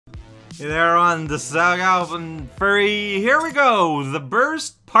They're on the Saga and Furry. Here we go. The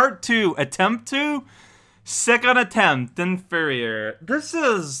Burst Part 2. Attempt 2. Second attempt in Furier. This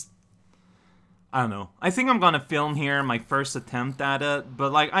is... I don't know. I think I'm gonna film here my first attempt at it,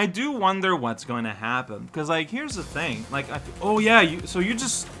 but like I do wonder what's going to happen. Because like here's the thing. Like oh yeah, so you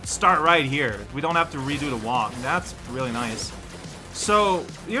just start right here. We don't have to redo the walk. That's really nice. So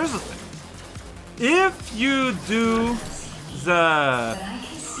here's the thing. If you do the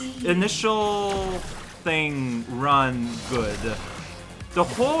initial thing run good, the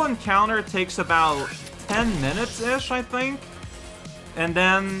whole encounter takes about 10 minutes-ish, I think. And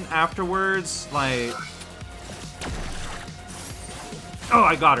then afterwards, like... Oh,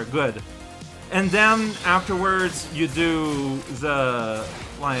 I got her, good. And then afterwards, you do the,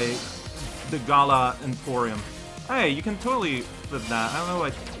 like, the Gala Emporium. Hey, you can totally flip that. I don't know,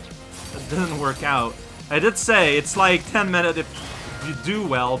 like, it didn't work out. I did say it's like 10 minutes if you do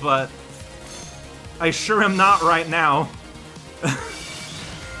well, but I sure am not right now.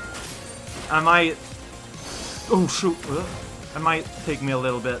 I might... Oh, shoot. It might take me a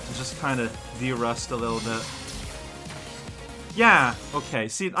little bit to just kind of de-rust a little bit. Yeah, okay.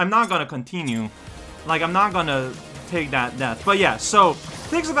 See, I'm not gonna continue. Like, I'm not gonna take that death. But yeah, so, it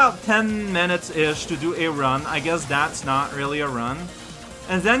takes about 10 minutes-ish to do a run. I guess that's not really a run.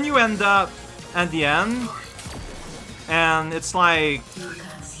 And then you end up at the end, and it's like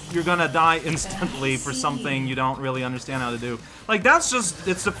you're gonna die instantly for something you don't really understand how to do. Like, that's just,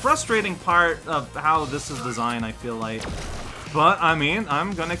 it's the frustrating part of how this is designed, I feel like. But, I mean,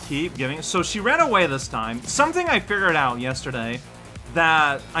 I'm gonna keep giving... So she ran away this time. Something I figured out yesterday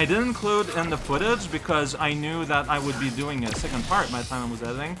that I didn't include in the footage because I knew that I would be doing a second part by the time I was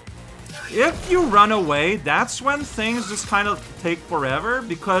editing. If you run away, that's when things just kind of take forever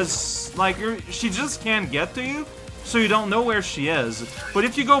because, like, she just can't get to you, so you don't know where she is. But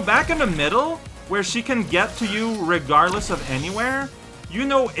if you go back in the middle, where she can get to you regardless of anywhere, you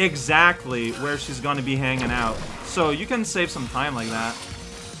know exactly where she's gonna be hanging out. So you can save some time like that.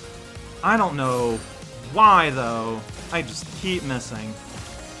 I don't know why, though. I just keep missing.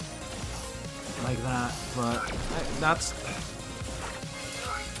 Like that, but that's...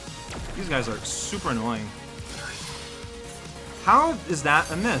 These guys are super annoying. How is that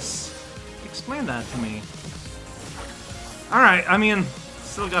a miss? Explain that to me. Alright, I mean,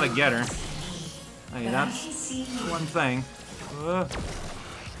 still gotta get her. Hey, that's one thing.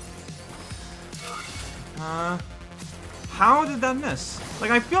 How did that miss?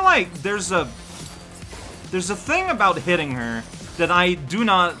 Like, I feel like there's a thing about hitting her that I do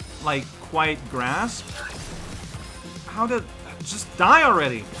not, like, quite grasp. How did... Just die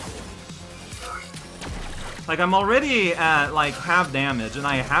already! Like, I'm already at, like, half damage, and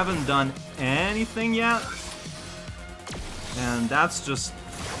I haven't done anything yet. And that's just...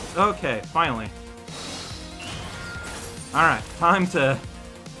 Okay, finally. Alright, time to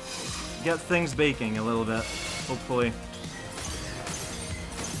get things baking a little bit, hopefully.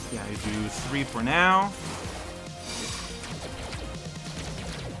 Yeah, I do 3 for now.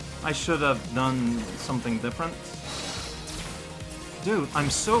 I should have done something different. Dude, I'm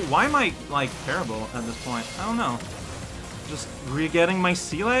so... Why am I, like, terrible at this point? I don't know. Just re-getting my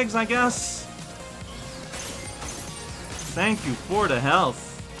sea legs, I guess? Thank you for the health.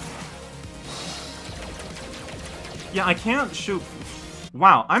 Yeah, I can't shoot...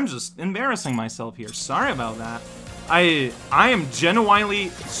 Wow, I'm just embarrassing myself here. Sorry about that. I am genuinely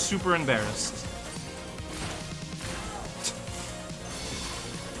super embarrassed.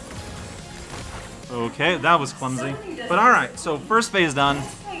 Okay, that was clumsy. But alright, so first phase done.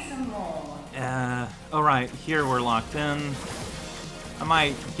 Alright, here we're locked in. I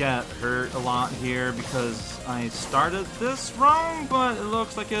might get hurt a lot here because I started this wrong, but it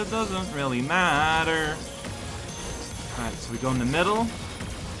looks like it doesn't really matter. Alright, so we go in the middle.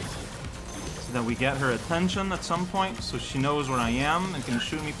 So that we get her attention at some point, so she knows where I am and can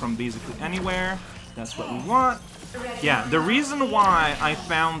shoot me from basically anywhere. That's what we want. Yeah, the reason why I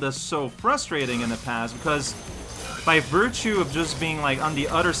found this so frustrating in the past, because by virtue of just being like on the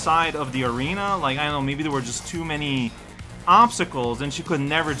other side of the arena, like, I don't know, maybe there were just too many obstacles and she could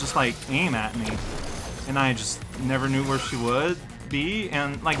never just like aim at me. And I just never knew where she would be,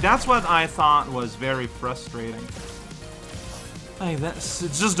 and like that's what I thought was very frustrating. Like, it's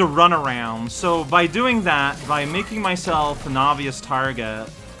just a runaround. So by doing that, by making myself an obvious target,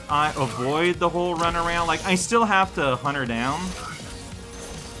 I avoid the whole runaround. Like, I still have to hunt her down.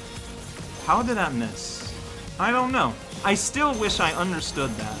 How did that miss? I don't know. I still wish I understood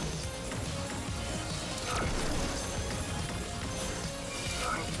that.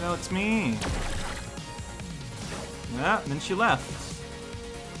 No, it's me. Yeah, then she left.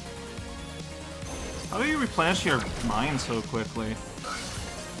 How do you replenish your mind so quickly?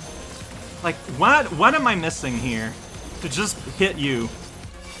 Like, what am I missing here to just hit you?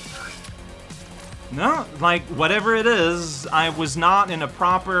 No, like, whatever it is, I was not in a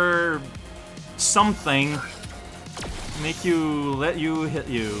proper something let you hit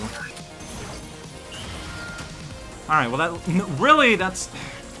you. Alright, well really, that's...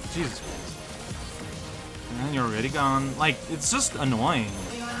 Jesus. And you're already gone. Like, it's just annoying.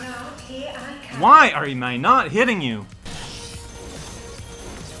 Why are I not hitting you?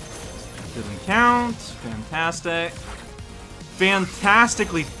 Didn't count. Fantastic.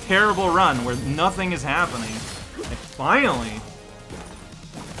 Fantastically terrible run where nothing is happening. Like, finally.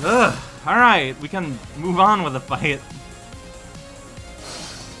 Ugh. Alright, we can move on with the fight.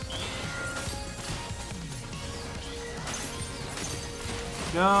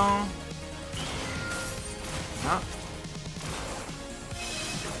 Go. Ah.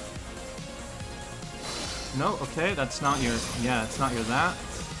 No, okay, that's not your... Yeah, it's not your that.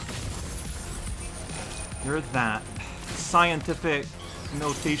 You're that. Scientific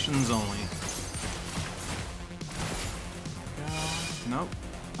notations only. Nope.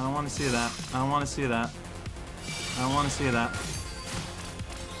 I don't want to see that. I don't want to see that. I don't want to see that.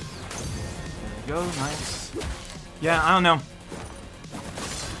 There we go. Nice. Yeah, I don't know.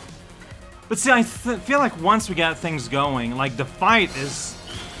 But see, I feel like once we get things going, like, the fight is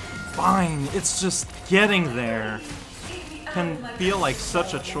fine. It's just getting there. Can feel like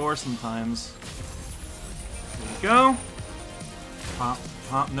such a chore sometimes. There you go. Pop,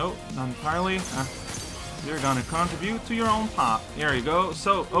 pop. Nope, not entirely. You're gonna contribute to your own pop. There you go.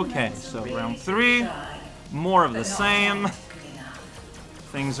 So, okay. So, round 3. More of the same.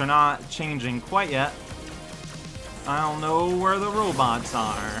 Things are not changing quite yet. I don't know where the robots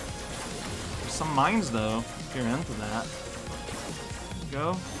are. There's some mines, though, if you're into that. There you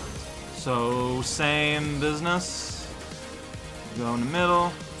go. So, same business. Go in the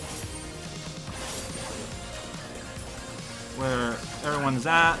middle. Where everyone's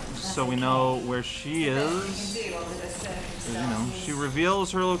at, so we know where she is. You know, she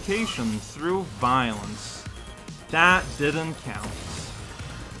reveals her location through violence. That didn't count.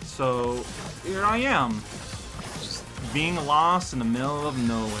 So, here I am. Just being lost in the middle of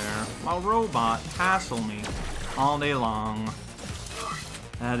nowhere, while robots hassle me all day long.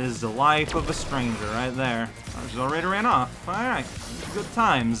 That is the life of a stranger right there. I just already ran off. Alright, good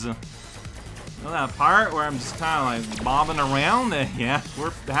times. You know that part where I'm just kind of like bobbing around? Yeah,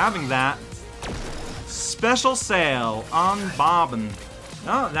 we're having that. Special sale on bobbing.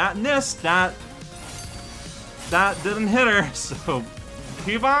 Oh, that missed. That didn't hit her, so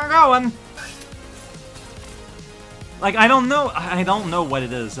keep on going. Like, I don't know what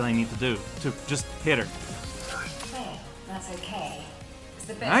it is that I need to do to just hit her. Well, that's okay. It's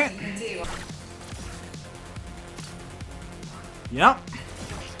the best you can do. Yep.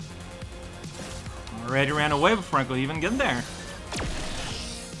 Already ran away before I could even get there.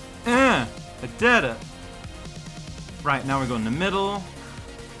 I did it. Right, now we go in the middle.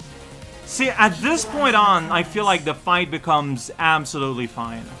 See, at this point on, I feel like the fight becomes absolutely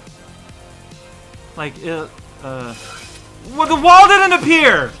fine. Like, well, the wall didn't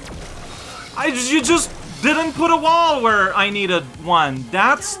appear! You just didn't put a wall where I needed one.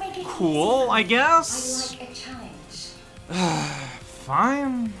 That's cool, I guess.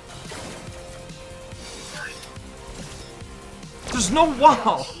 Fine. There's no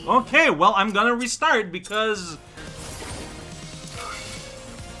wall! Okay, well, I'm gonna restart because...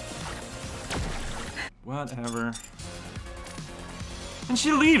 Whatever. And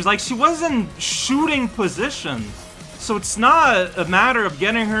she leaves, like, she was in shooting position. So it's not a matter of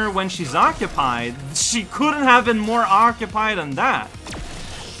getting her when she's occupied. She couldn't have been more occupied than that.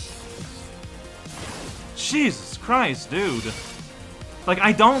 Jesus Christ, dude. Like,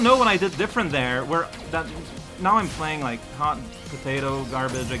 I don't know what I did different there, where that... Now I'm playing, like, hot potato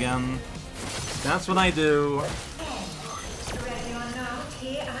garbage again. That's what I do.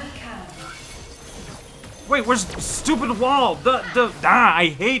 Wait, where's the stupid wall?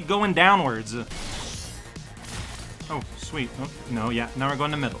 I hate going downwards. Oh, sweet. Oh, no, yeah, now we're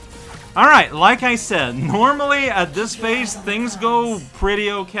going to the middle. Alright, like I said, normally at this phase, things go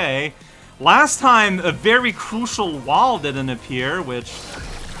pretty okay. Last time, a very crucial wall didn't appear, which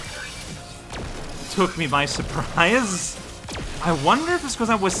took me by surprise. I wonder if it's because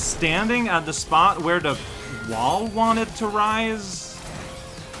I was standing at the spot where the wall wanted to rise.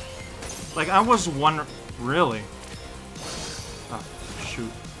 Like, I was wondering... Really? Oh,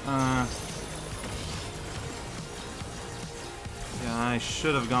 shoot. Yeah, I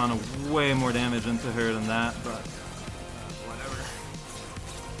should have gone way more damage into her than that, but... whatever.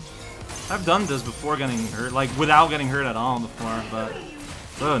 I've done this before getting hurt, like without getting hurt at all before, but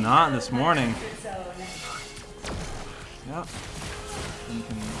oh, not this morning. Yep. And you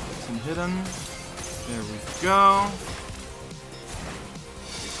can get some hidden. There we go.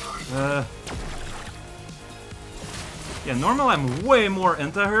 Yeah, normally I'm way more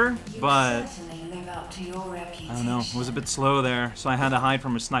into her, but I don't know, it was a bit slow there, so I had to hide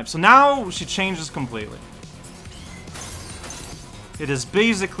from her snipe. So now she changes completely. It is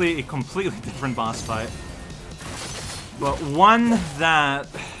basically a completely different boss fight, but one that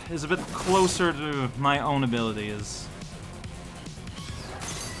is a bit closer to my own abilities.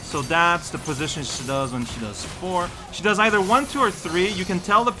 So that's the position she does when she does 4. She does either 1, 2, or 3. You can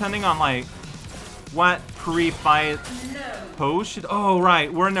tell depending on like what pre-fight pose she. Oh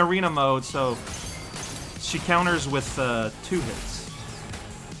right, we're in arena mode, so she counters with 2 hits.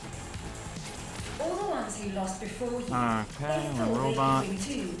 All the ones who lost before you. Okay, we're robot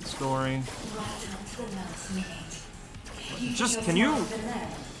story. Just can you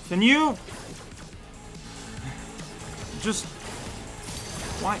just.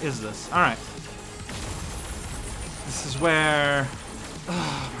 Why is this? Alright. This is where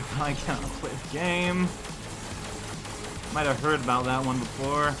I cannot play the game. Might have heard about that one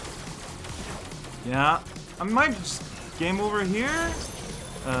before. Yeah. I might just game over here.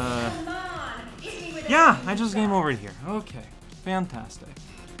 Yeah, I just game over here. Okay. Fantastic.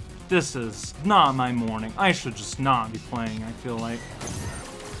 This is not my morning. I should just not be playing, I feel like.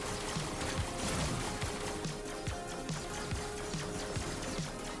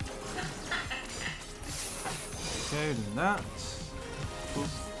 Okay, doing that. Boop,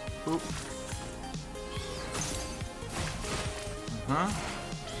 boop.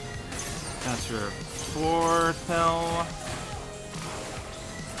 That's your foretell.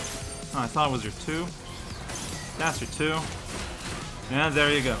 Oh, I thought it was your 2. That's your 2. Yeah, there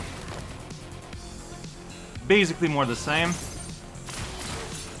you go. Basically more the same.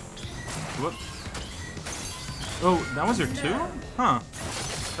 Whoop. Oh, that was your 2? Huh.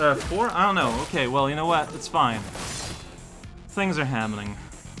 4? I don't know. Okay, well, you know what? It's fine. Things are happening.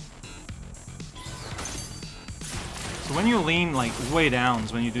 So when you lean, like, way down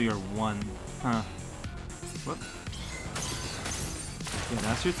is when you do your 1. Huh. Whoop. Yeah,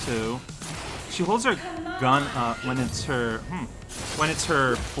 that's your 2. She holds her gun up when it's her... when it's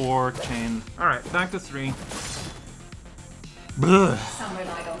her 4 chain. Alright, back to 3. Blech. Some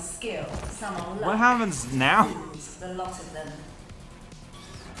relied on skill, some on luck. What happens now? The lot of them.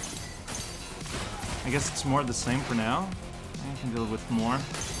 I guess it's more the same for now. I can deal with more.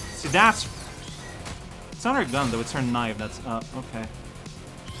 See, that's... It's not her gun, though. It's her knife that's up. Okay.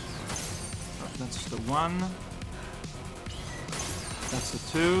 Oh, that's the 1. That's the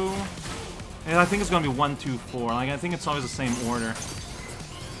 2. And I think it's going to be 1, 2, 4. Like, I think it's always the same order.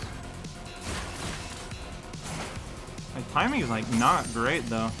 My timing is, like, not great,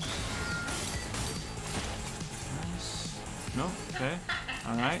 though. Nice. No? Okay.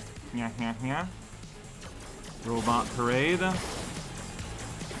 Alright. Yeah. Robot Parade.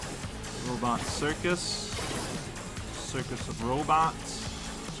 Robot Circus. Circus of Robots.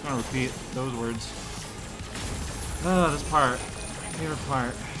 Just gonna repeat those words. This part. My favorite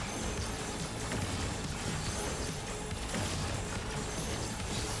part.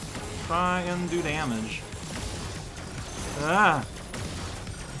 Try and do damage.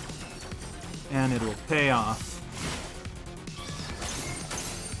 And it will pay off.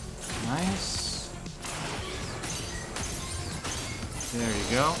 Nice. There you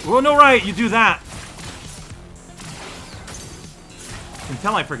go. Oh, no, right! You do that! You can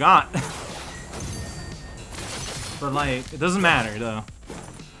tell I forgot. But, like, it doesn't matter, though.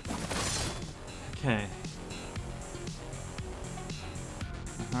 Okay.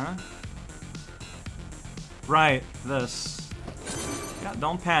 Right, this. Yeah,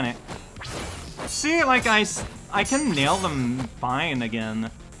 don't panic. See, like, I can nail them fine again.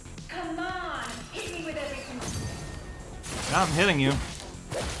 Come on, hit me with everything. Yeah, I'm hitting you.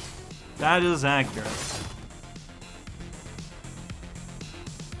 That is accurate.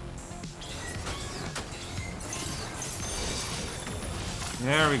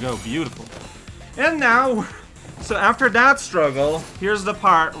 There we go, beautiful. And now, so after that struggle, here's the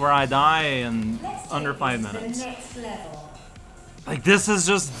part where I die in under 5 minutes. Next level. Like, this is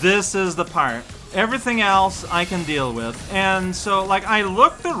the part. Everything else I can deal with. And so, like, I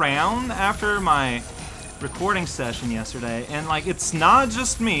looked around after my recording session yesterday, and, like, it's not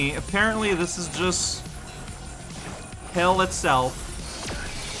just me. Apparently, this is just hell itself.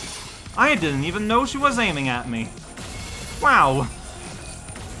 I didn't even know she was aiming at me. Wow.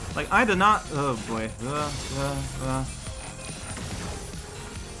 Like, I did not... Oh, boy.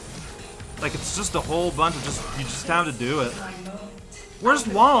 Like, it's just a whole bunch of you just have to do it. Where's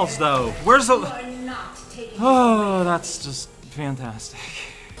walls, though? Where's the... Oh, that's just fantastic.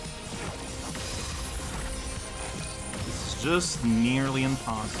 This is just nearly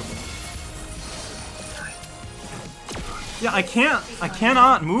impossible. Yeah, I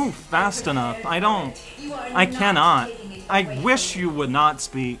cannot move fast enough. I cannot. I wish you would not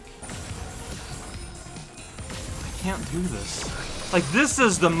speak. I can't do this. Like, this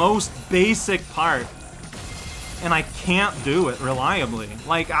is the most basic part. And I can't do it reliably.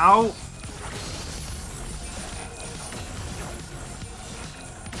 Like, ow.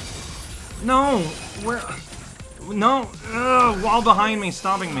 No, where? No, wall behind me,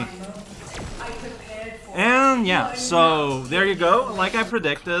 stopping me. And yeah, so there you go, like I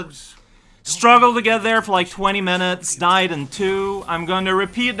predicted. Struggled to get there for like 20 minutes, died in 2. I'm going to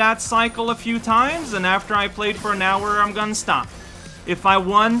repeat that cycle a few times, and after I played for an hour, I'm going to stop. If I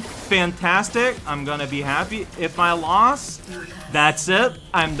won, fantastic, I'm going to be happy. If I lost, that's it.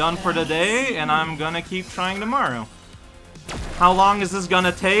 I'm done for the day, and I'm going to keep trying tomorrow. How long is this going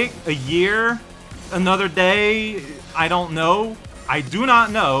to take? A year? Another day? I don't know. I do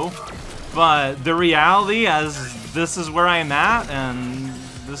not know. But the reality, as this is where I'm at, and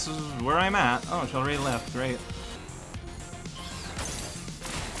this is where I'm at. Oh, she already left. Great.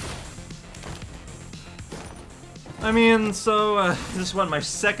 I mean, so, this is what, my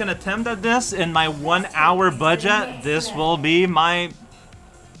second attempt at this. In my 1 hour budget, this will be my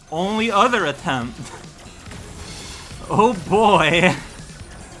only other attempt. Oh boy.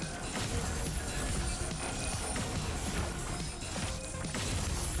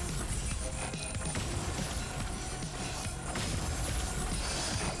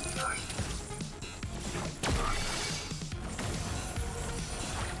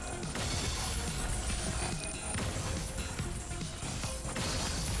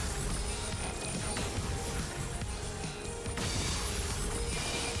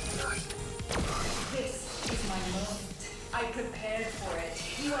 I prepared for it.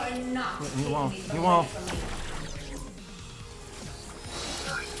 You are not you won't. taking You me won't. away from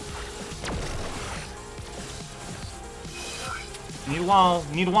me.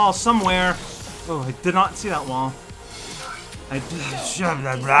 Need wall somewhere. Oh, I did not see that wall. I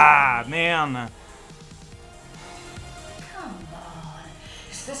did. Man. Come on.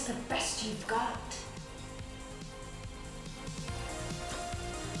 Is this the best you've got?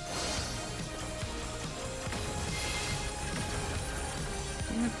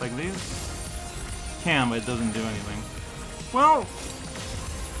 Like these? Can, but it doesn't do anything. Well,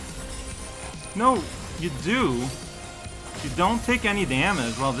 no, you do. You don't take any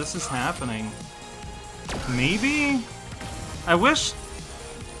damage while this is happening. Maybe? I wish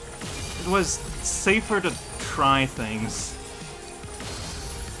it was safer to try things.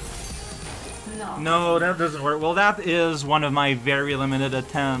 No, that doesn't work. Well, that is one of my very limited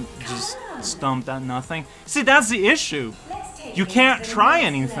attempts. Just stumped at nothing. See, that's the issue. You can't try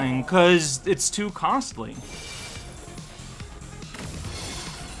anything because it's too costly.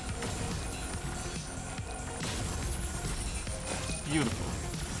 Beautiful.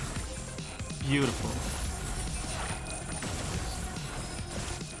 Beautiful.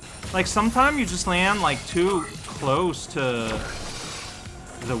 Like, sometimes you just land, like, too close to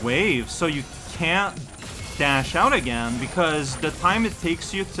the wave, so you can't dash out again, because the time it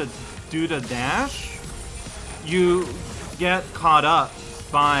takes you to do the dash, you get caught up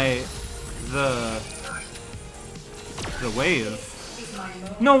by the wave.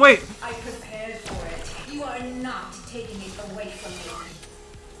 No, wait! I prepared for it. You are not taking it away from me.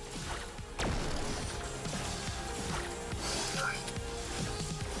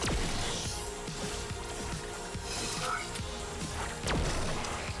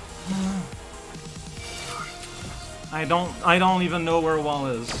 I don't even know where wall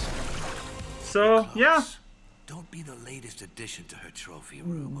is. So, yeah. Don't be the latest addition to her trophy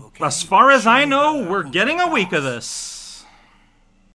room, okay? As far as I know, we're getting a week of this.